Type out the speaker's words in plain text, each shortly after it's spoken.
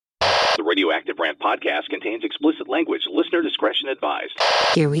Radioactive Rant podcast contains explicit language. Listener discretion advised.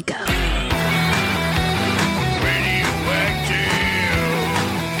 Here we go.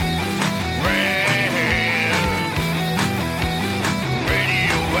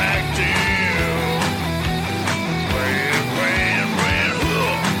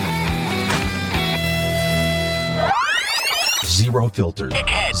 Zero filter,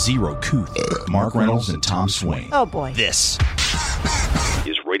 zero couth. Mark Reynolds and Tom Swain. Oh, boy. This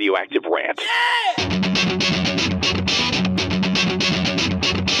is Radioactive Rant.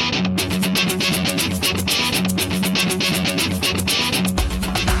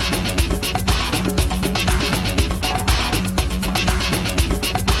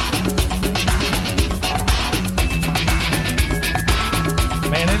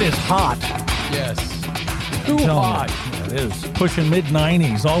 Man, it is hot. Yes. Too hot. It is pushing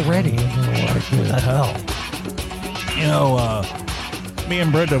mid-90s already. What the hell? You know, me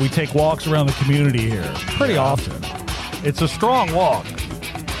and Brenda, we take walks around the community here pretty often. It's a strong walk,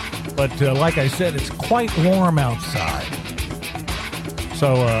 but like I said, it's quite warm outside.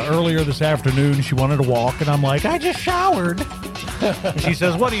 So earlier this afternoon, she wanted to walk, and I'm like, I just showered. And she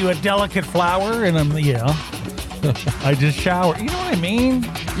says, what are you, a delicate flower? And I'm, yeah. I just showered. You know what I mean?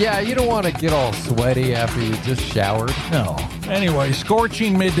 Yeah, you don't want to get all sweaty after you just showered. No. Anyway,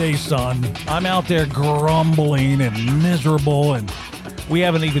 scorching midday sun. I'm out there grumbling and miserable, and we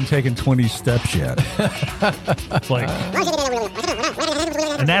haven't even taken 20 steps yet. It's like,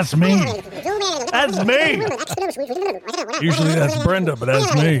 and that's me. That's me. Usually that's Brenda, but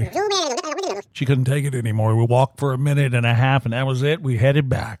that's me. She couldn't take it anymore. We walked for a minute and a half, and that was it. We headed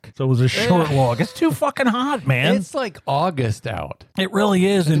back. So it was a short walk. It's too fucking hot, man. It's like August out. It really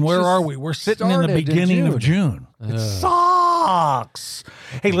is. And where are we? We're sitting in the beginning of June. It sucks.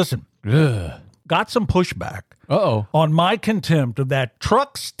 Hey, listen. Got some pushback. Uh-oh. On my contempt of that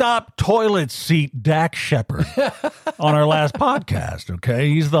truck stop toilet seat Dak Shepard on our last podcast, okay?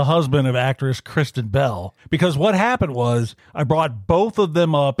 He's the husband of actress Kristen Bell. Because what happened was I brought both of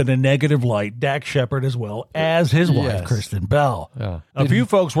them up in a negative light, Dak Shepard as well as his wife, Kristen Bell. Yeah. A few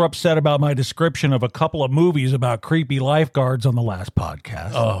folks were upset about my description of a couple of movies about creepy lifeguards on the last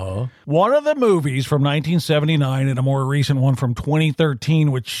podcast. Uh-huh. One of the movies from 1979 and a more recent one from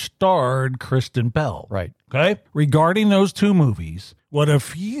 2013, which starred Kristen Bell. Right. Okay? Regarding those two movies, what a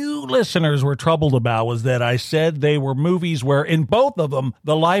few listeners were troubled about was that I said they were movies where in both of them,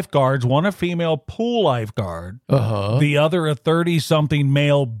 the lifeguards, one a female pool lifeguard, the other a 30-something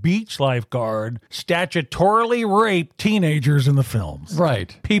male beach lifeguard, statutorily raped teenagers in the films.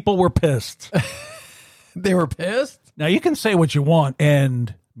 Right. People were pissed. They were pissed? Now, you can say what you want,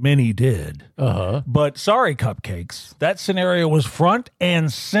 and many did. Uh-huh. But sorry, Cupcakes. That scenario was front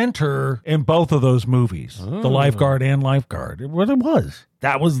and center in both of those movies. The lifeguard and lifeguard. It really was.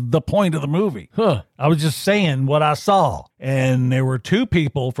 That was the point of the movie. Huh. I was just saying what I saw. And there were two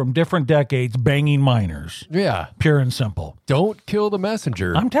people from different decades banging minors. Yeah. Pure and simple. Don't kill the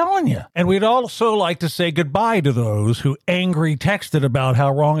messenger. I'm telling you. And we'd also like to say goodbye to those who angry texted about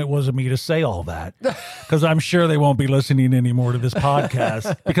how wrong it was of me to say all that. Because I'm sure they won't be listening anymore to this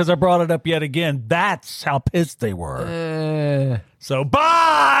podcast because I brought it up yet again. That's how pissed they were. So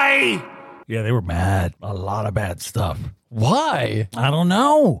bye! Yeah, they were mad. A lot of bad stuff. Why? I don't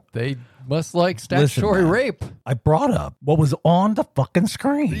know. They must like statutory rape. I brought up what was on the fucking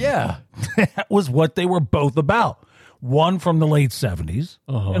screen. Yeah. That was what they were both about. One from the late 70s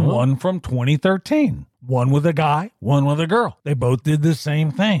and one from 2013. One with a guy, one with a girl. They both did the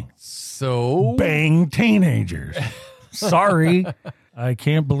same thing. So? Bang teenagers. Sorry. I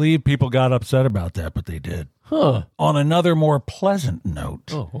can't believe people got upset about that, but they did. Huh. On another more pleasant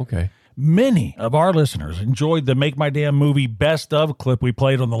note. Oh, okay. Many of our listeners enjoyed the Make My Damn Movie Best Of clip we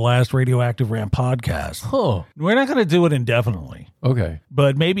played on the last Radioactive Rant podcast. Huh. We're not going to do it indefinitely, Okay.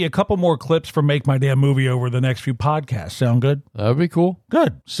 but maybe a couple more clips from Make My Damn Movie over the next few podcasts. Sound good? That'd be cool.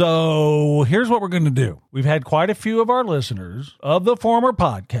 Good. So here's what we're going to do. We've had quite a few of our listeners of the former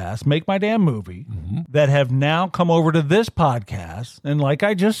podcast, Make My Damn Movie, that have now come over to this podcast. And like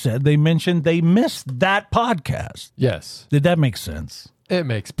I just said, they mentioned they missed that podcast. Yes. Did that make sense? It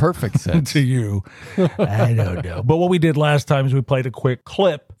makes perfect sense. To you. I don't know. But what we did last time is we played a quick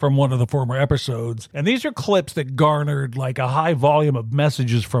clip from one of the former episodes. And these are clips that garnered like a high volume of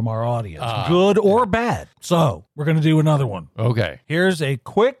messages from our audience, good or bad. So we're going to do another one. Okay. Here's a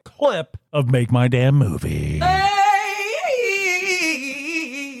quick clip of Make My Damn Movie. Make my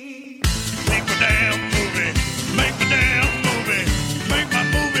damn movie. Make my damn movie. Make my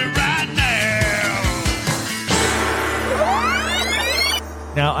movie right now.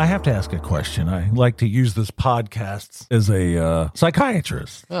 Now, I have to ask a question. I like to use this podcast as a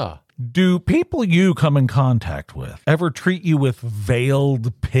psychiatrist. Oh. Do people you come in contact with ever treat you with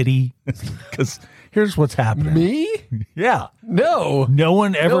veiled pity? Because here's what's happening. Me? Yeah. No. No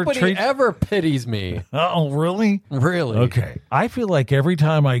one ever Nobody ever pities me. Oh, really? Really? Okay. I feel like every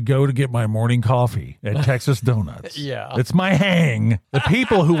time I go to get my morning coffee at Texas Donuts, Yeah. it's my hang. The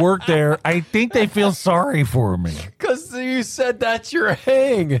people who work there, I think they feel sorry for me. Because you said that's your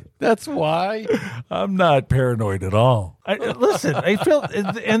hang. That's why. I'm not paranoid at all. Listen, I feel,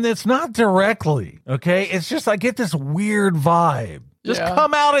 and it's not directly, okay? It's just I get this weird vibe. Just Yeah.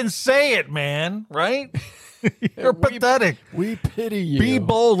 come out and say it, man, right? You're pathetic. We pity you. Be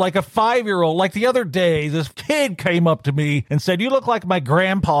bold like a 5-year-old. Like the other day, this kid came up to me and said, "You look like my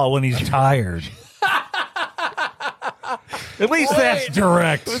grandpa when he's tired." At least that's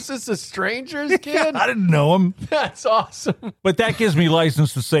direct. Was this a stranger's kid? I didn't know him. That's awesome. But that gives me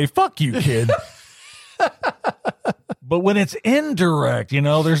license to say, "Fuck you, kid." But when it's indirect,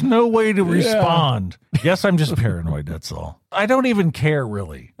 there's no way to respond. Yes, I'm just paranoid, that's all. I don't even care,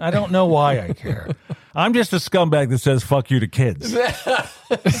 really. I don't know why I care. I'm just a scumbag that says fuck you to kids.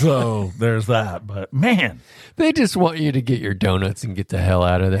 So there's that. But man. They just want you to get your donuts and get the hell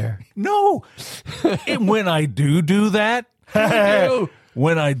out of there. No. And when I do that,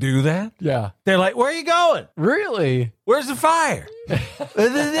 when I do that, Yeah. they're like, "Where are you going? Really? Where's the fire?"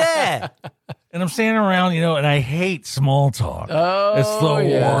 And I'm standing around, and I hate small talk. Oh, it's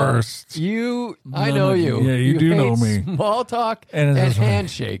the worst. I know you. Yeah, you do hate know me. Small talk And and it's like-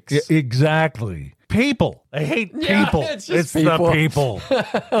 handshakes. Yeah, exactly. People. I hate Yeah, people. it's just the people. people.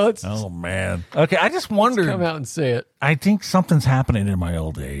 Let's Oh, man. Okay, I just wondered. come out and say it. I think something's happening in my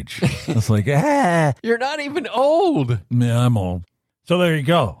old age. It's like, You're not even old. yeah, I'm old. So there you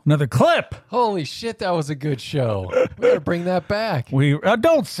go. Another clip. Holy shit, that was a good show. We gotta bring that back. We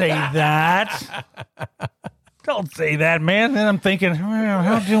don't say that. Don't say that, man. Then I'm thinking,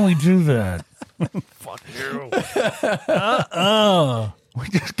 how do we do that? Fuck you. We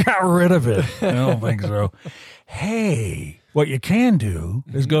just got rid of it. I don't think so. Hey, what you can do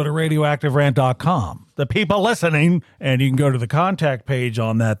is go to radioactiverant.com. The people listening, and you can go to the contact page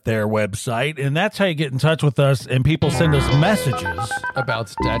on that there website, and that's how you get in touch with us, and people send us messages. About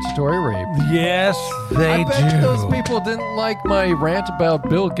statutory rape. Yes, they I bet do. those people didn't like my rant about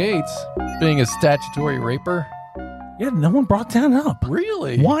Bill Gates being a statutory raper. Yeah, no one brought that up.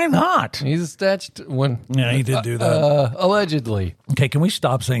 Really? Why not? He's a Yeah, he did do that. Allegedly. Okay, can we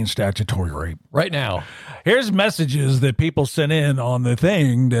stop saying statutory rape? Right now. Here's messages that people sent in on the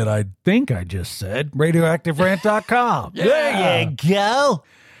thing that I think I just said, radioactiverant.com. Yeah. There you go.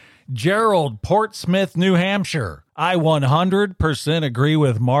 Gerald, Portsmouth, New Hampshire. I 100% agree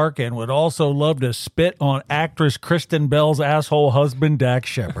with Mark and would also love to spit on actress Kristen Bell's asshole husband, Dax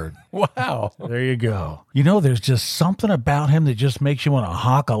Shepard. Wow. There you go. There's just something about him that just makes you want to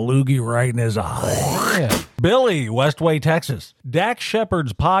hock a loogie right in his eye. Yeah. Billy, Westway, Texas. Dax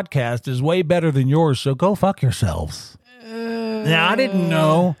Shepard's podcast is way better than yours, so go fuck yourselves. Now, I didn't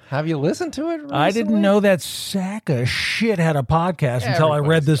know. Have you listened to it recently? I didn't know that sack of shit had a podcast until I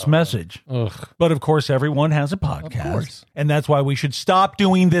read Everybody's this talking. message. Ugh. But of course, everyone has a podcast. course. And that's why we should stop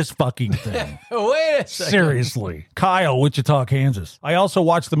doing this fucking thing. Wait a second. Seriously. Kyle, Wichita, Kansas. I also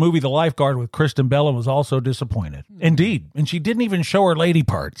watched the movie The Lifeguard with Kristen Bell and was also disappointed. Indeed. And she didn't even show her lady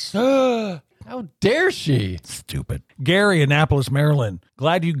parts. How dare she? Stupid. Gary, Annapolis, Maryland.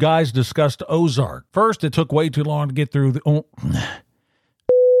 Glad you guys discussed Ozark. First, it took way too long to get through the...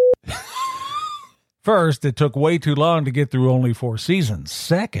 First, it took way too long to get through only 4 seasons.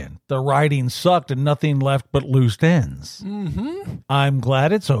 Second, the writing sucked and nothing left but loose ends. Mm-hmm. I'm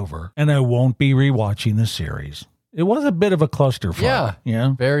glad it's over, and I won't be rewatching the series. It was a bit of a clusterfuck.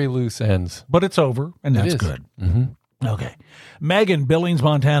 Yeah. Very loose ends. But it's over, and that's is. good. Mm-hmm. Okay. Megan, Billings,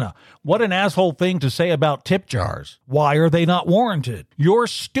 Montana. What an asshole thing to say about tip jars. Why are they not warranted? You're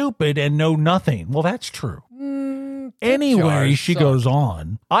stupid and know nothing. Well, that's true. Anyway, jars she suck. goes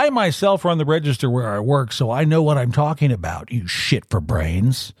on. I myself run the register where I work, so I know what I'm talking about, you shit for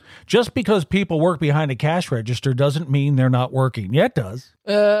brains. Just because people work behind a cash register doesn't mean they're not working. Yeah, it does.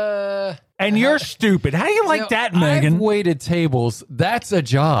 And you're stupid. How do you like that, Megan? I've waited tables. That's a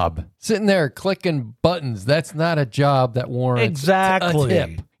job. Sitting there clicking buttons. That's not a job that warrants Exactly. a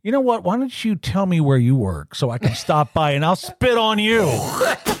tip. You know what? Why don't you tell me where you work so I can stop by and I'll spit on you?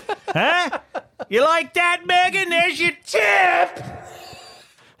 Huh? You like that, Megan? There's your tip.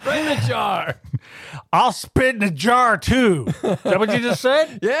 Right in the jar. I'll spit in the jar, too. Is that what you just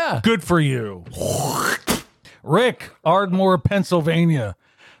said? Yeah. Good for you. Rick, Ardmore, Pennsylvania.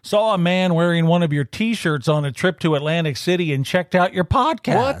 Saw a man wearing one of your T-shirts on a trip to Atlantic City and checked out your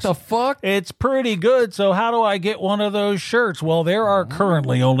podcast. What the fuck? It's pretty good. So how do I get one of those shirts? Well, there are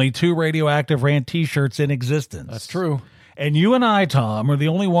currently only 2 Radioactive Rant T-shirts in existence. That's true. And you and I, Tom, are the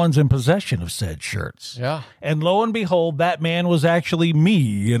only ones in possession of said shirts. Yeah. And lo and behold, that man was actually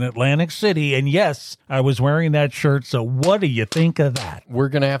me in Atlantic City. And yes, I was wearing that shirt. So what do you think of that? We're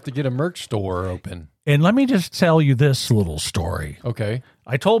going to have to get a merch store open. And let me just tell you this little story. Okay.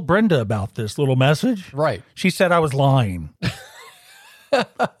 I told Brenda about this little message. Right. She said I was lying.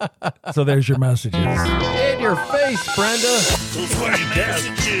 So there's your messages. In your face, Brenda. Those were your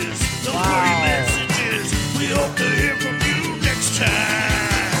messages. Those were your messages. We hope to hear from you next time.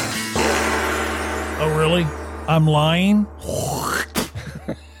 Oh, really? I'm lying?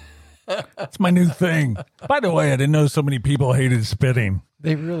 That's my new thing. By the way, I didn't know so many people hated spitting.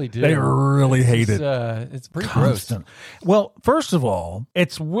 They really do. They really hate it. It's pretty gross. Constant. Well, first of all,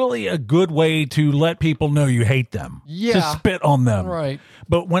 it's really a good way to let people know you hate them. Yeah. To spit on them. Right.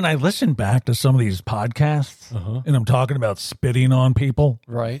 But when I listen back to some of these podcasts and I'm talking about spitting on people,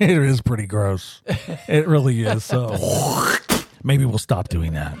 Right. it is pretty gross. It really is. So maybe we'll stop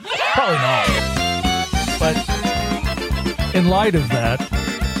doing that. Probably not. But in light of that,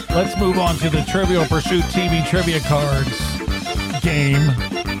 let's move on to the Trivial Pursuit TV trivia cards game.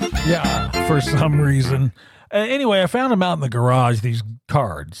 Yeah. For some reason. Anyway, I found them out in the garage, these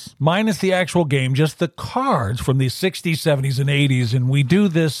cards, minus the actual game, just the cards from the 60s, 70s, and 80s. And we do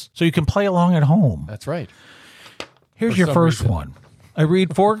this so you can play along at home. That's right. Here's For your some first reason. one. I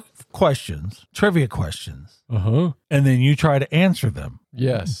read 4 questions, trivia questions, Uh-huh. and then you try to answer them.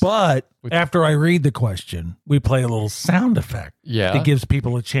 Yes. But after I read the question, we play a little sound effect Yeah. that gives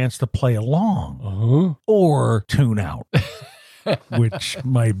people a chance to play along Uh-huh. or tune out. Which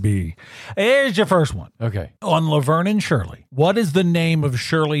might be. Here's your first one. Okay. On Laverne and Shirley, what is the name of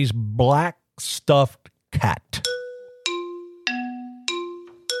Shirley's black stuffed cat?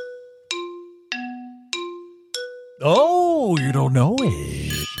 Oh, you don't know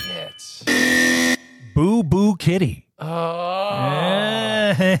it. Shit. Boo Boo Kitty.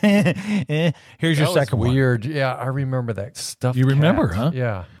 Oh. Here's your That was second one. weird. Yeah, I remember that stuff. You remember, huh?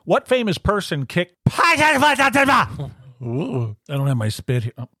 Yeah. What famous person kicked? I don't have my spit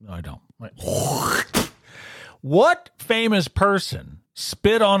here. Oh, no, I don't. What famous person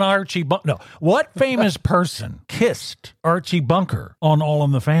spit on Archie Bunker? No. What famous person kissed Archie Bunker on All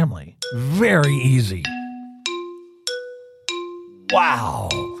in the Family? Very easy. Wow.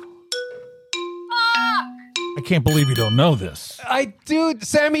 I can't believe you don't know this. I do.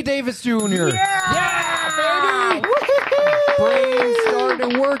 Sammy Davis Jr. Yeah, baby. Brain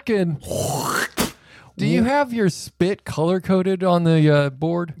started working. Do you have your spit color coded on the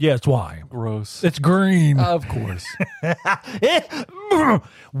board? Yes, why? Gross. It's green. Of course.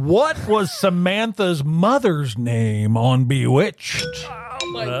 What was Samantha's mother's name on Bewitched?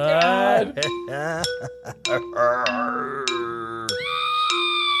 Oh my God.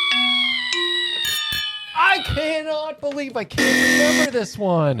 I cannot believe I can't remember this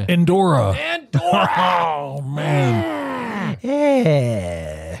one. Endora. Andorra. Oh, man.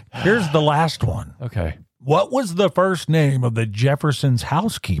 Yeah. Here's the last one. Okay. What was the first name of the Jeffersons'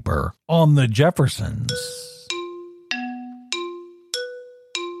 housekeeper on The Jeffersons?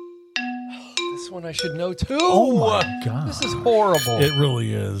 This one I should know too. Oh, my God. This is horrible. It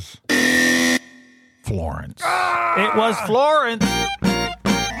really is. Florence. It was Florence.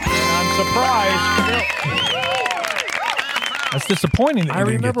 I'm surprised. That's disappointing that I you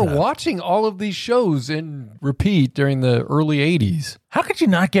didn't get remember that. watching all of these shows in repeat during the early 80s. How could you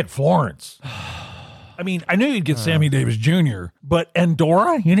not get Florence? I mean, I knew you'd get Sammy Davis Jr., but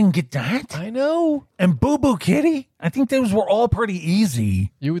Endora, you didn't get that? I know. And Boo Boo Kitty? I think those were all pretty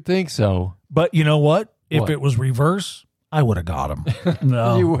easy. You would think so. But you know what? If What? it was reverse, I would have got them.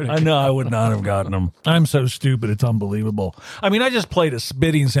 No, You would've I know I would not have gotten them. I'm so stupid. It's unbelievable. I mean, I just played a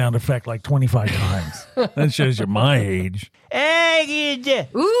spitting sound effect like 25 times. That shows you my age.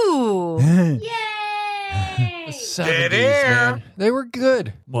 Ooh. The 70s, man. They were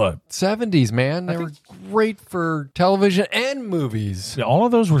good. What? 70s, man. They were great for television and movies. Yeah, all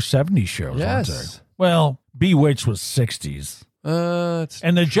of those were 70s shows, Yes. weren't they? Well, Bewitched was 60s. It's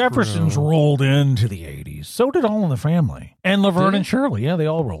And the Jeffersons true. rolled into the 80s. So did All in the Family. And Laverne Did and it? Shirley. Yeah, they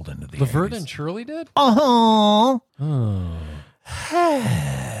all rolled into the Laverne 80s. and Shirley did? Uh-huh. Oh.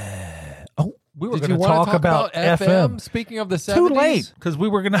 Oh, we were Did going you to want talk about FM. Speaking of the 70s? Too late, because we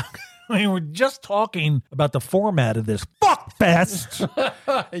were going to... We were just talking about the format of this fuck fest.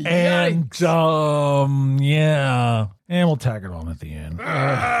 And, yeah. And we'll tag it on at the end.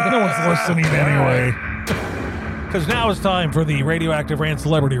 No one's listening anyway. Because now it's time for the Radioactive Rant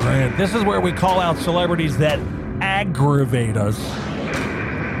Celebrity Rant. This is where we call out celebrities that aggravate us.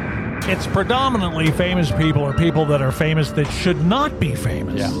 It's predominantly famous people or people that are famous that should not be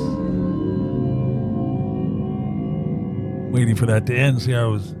famous. Yeah. Waiting for that to end. See, I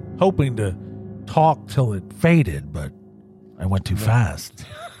was hoping to talk till it faded, but I went too fast.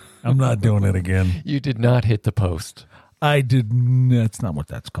 I'm not doing it again. You did not hit the post. I did. That's not what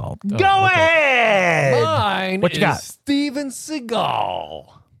that's called. Go okay. ahead. Mine What you is got? Steven Seagal.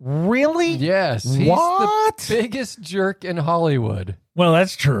 Really? Yes. He's What? the biggest jerk in Hollywood. Well,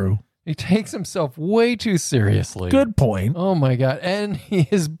 that's true. He takes himself way too seriously. Good point. Oh my God. And he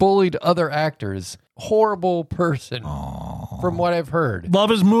has bullied other actors. Horrible person, from what I've heard.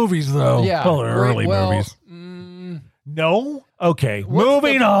 Love his movies, though. Yeah. Well, they're early well, movies. No? Okay. what's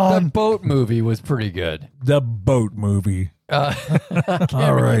Moving the, on. The boat movie was pretty good. The boat movie. I can't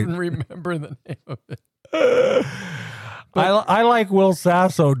All right. even remember the name of it. I like Will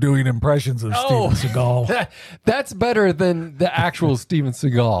Sasso doing impressions of Oh. Steven Seagal. That's better than the actual Steven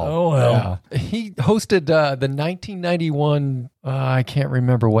Seagal. Oh, well. Yeah. He hosted the 1991, I can't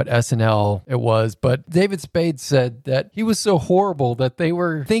remember what SNL it was, but David Spade said that he was so horrible that they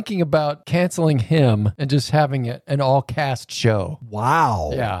were thinking about canceling him and just having an all-cast show.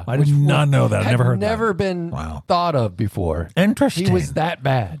 Wow. Yeah. I did not know that. I Had never heard never been Wow. thought of before. that. Interesting. He was that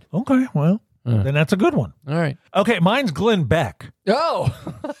bad. Okay, well, then that's a good one. All right. Okay, mine's Glenn Beck. Oh,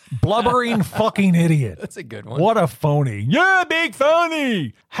 Blubbering fucking idiot. that's a good one. What a phony. You're a big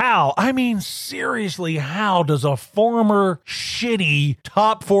phony. How? I mean, seriously, how does a former shitty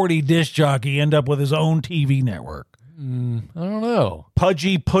top 40 disc jockey end up with his own TV network? I don't know.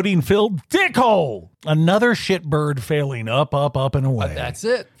 Pudgy, pudding-filled dickhole. Another shitbird failing up, and away. That's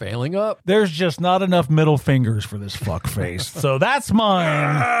it. Failing up. There's just not enough middle fingers for this fuckface. So that's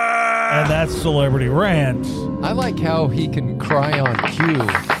mine. And that's Celebrity Rant. I like how he can cry on cue.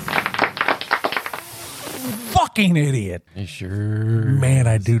 Fucking idiot. You sure? Man,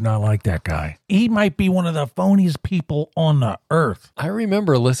 I do not like that guy. He might be one of the phoniest people on the earth. I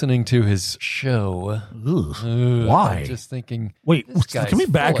remember listening to his show. Ugh. Ugh, Why? I'm just thinking. Wait, this can guy's we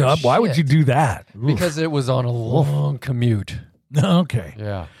back full of up? Why would you shit. do that? Because it was on a long commute. Okay.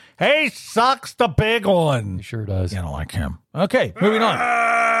 Yeah, Hey, sucks the big he one. sure does. I don't like him. Okay, moving on.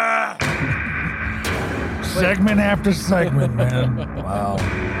 Segment after segment, man. Wow.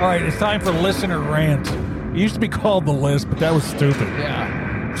 All right, it's time for Listener Rant. It used to be called The List, but that was stupid.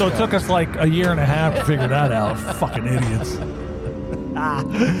 Yeah. So it took us like a year and a half to figure that out. Fucking idiots.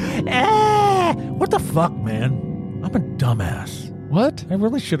 What the fuck, man? I'm a dumbass. What? I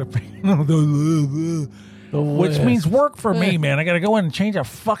really should have. The Which list. means work for me, man. I got to go in and change a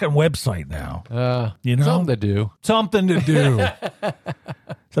fucking website now. You know? something to do. Something to do.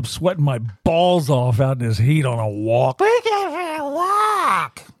 I'm sweating my balls off out in this heat on a walk. We can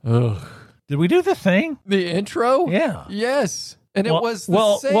walk. Ugh. Did we do the thing? The intro? Yeah. Yes. And it was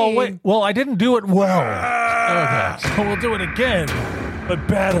the same. Well, wait. Well, I didn't do it well. Okay. So we'll do it again, but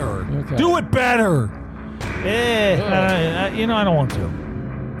better. Okay. Do it better. I don't want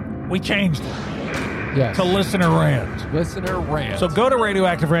to. We changed it Yes. to Listener Rant. Listener rant. So go to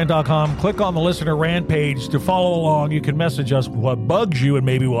radioactiverant.com, click on the Listener Rant page to follow along. You can message us what bugs you, and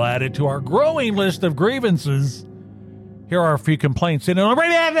maybe we'll add it to our growing list of grievances. Here are a few complaints in it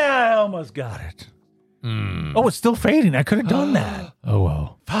already. I almost got it. Oh, it's still fading. I could have done that. Oh,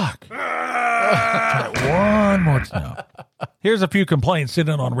 well. Fuck. Try it one more time. Here's a few complaints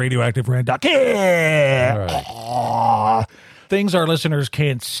sitting on radioactiverant.com. All right. Things our listeners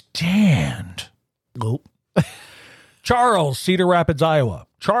can't stand. Nope. Charles, Cedar Rapids, Iowa.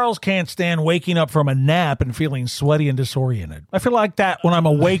 Charles can't stand waking up from a nap and feeling sweaty and disoriented. I feel like that when I'm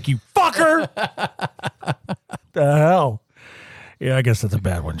awake, you fucker. The hell? Yeah, I guess that's a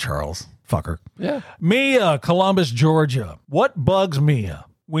bad one, Charles. Fucker. Yeah. Mia, Columbus, Georgia. What bugs Mia?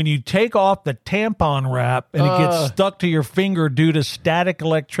 When you take off the tampon wrap and it gets stuck to your finger due to static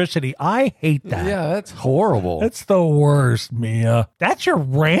electricity. I hate that. Yeah, that's horrible. That's the worst, Mia. That's your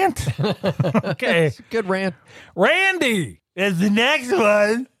rant? Okay. Good rant. Randy is the next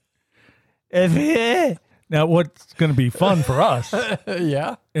one. Now, what's going to be fun for us,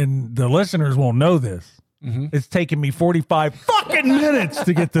 Yeah. and the listeners won't know this, it's taken me 45 fucking minutes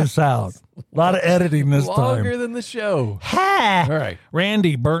to get this out. A lot of editing this Longer time. than the show. Ha! All right.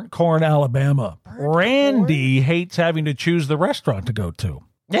 Randy, Burnt Corn, Alabama. Randy hates having to choose the restaurant to go to.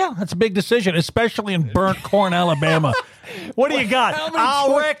 Yeah, that's a big decision, especially in Burnt Corn, Alabama. What do you got?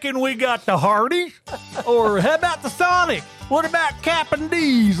 I reckon we got the Hardee's. Or how about the Sonic? What about Cap and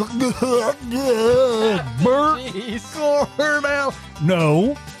D's? Burnt Corn,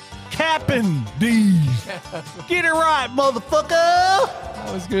 No. Cap'n D's. Get it right, motherfucker.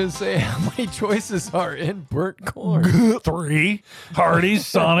 I was going to say, how many choices are in burnt corn? 3. Hardee's,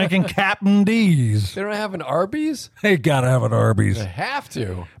 Sonic, and Cap'n D's. They don't have an Arby's? They gotta have an Arby's. They have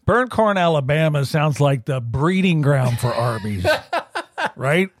to. Burnt Corn, Alabama sounds like the breeding ground for Arby's.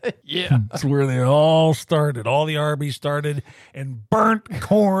 Right? Yeah. That's where they all started. All the Arby's started in Burnt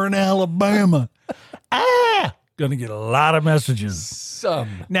Corn, Alabama. Gonna get a lot of messages.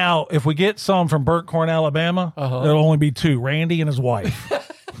 Some. Now, if we get some from Burnt Corn, Alabama, there'll only be 2, Randy and his wife.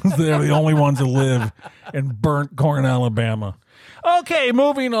 They're the only ones that live in Burnt Corn, Alabama. Okay,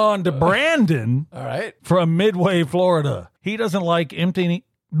 moving on to Brandon. All right. From Midway, Florida. He doesn't like empty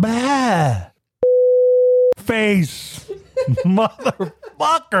face.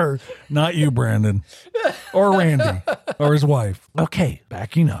 Motherfucker. Not you, Brandon. Or Randy. Or his wife. Okay,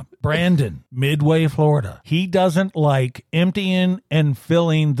 backing up. Brandon, Midway, Florida. He doesn't like emptying and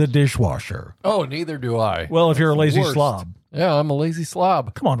filling the dishwasher. Oh, neither do I. Well, if you're a lazy Worst. slob. Yeah, I'm a lazy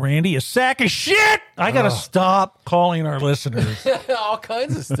slob. Come on, Randy, a sack of shit. I got to stop calling our listeners All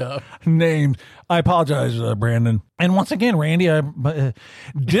kinds of stuff. names. I apologize, Brandon. And once again, Randy,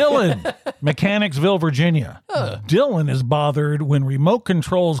 Dylan, Mechanicsville, Virginia. Dylan is bothered when remote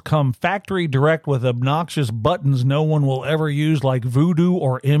controls come factory direct with obnoxious buttons no one will ever use, like Voodoo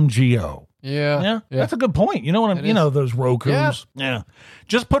or MGO. Yeah. That's a good point. You know what you know, those Rokus. Yeah.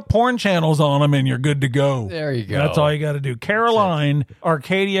 Just put porn channels on them and you're good to go. There you go. That's all you got to do. Caroline,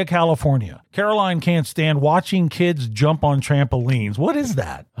 Arcadia, California. Caroline can't stand watching kids jump on trampolines. What is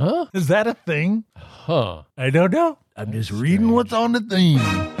that? Huh? Is that a thing? Huh. I don't know. I'm just reading what's on the theme.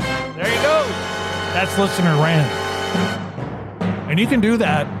 There you go. That's listener rant. And you can do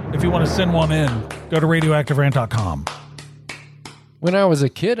that if you want to send one in. Go to radioactiverant.com. When I was a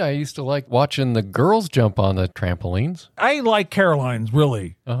kid, I used to like watching the girls jump on the trampolines. I like Caroline's,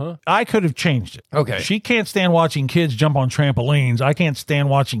 really. I could have changed it. Okay. She can't stand watching kids jump on trampolines. I can't stand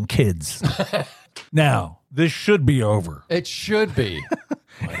watching kids. Now, this should be over. It should be.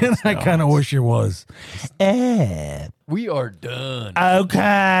 And I kind of wish it was. We are done.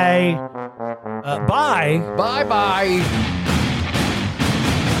 Okay. Bye. Bye-bye.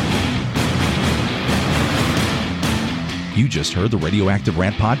 You just heard the Radioactive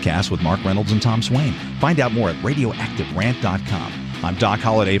Rant podcast with Mark Reynolds and Tom Swain. Find out more at radioactiverant.com. I'm Doc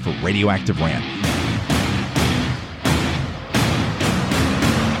Holliday for Radioactive Rant.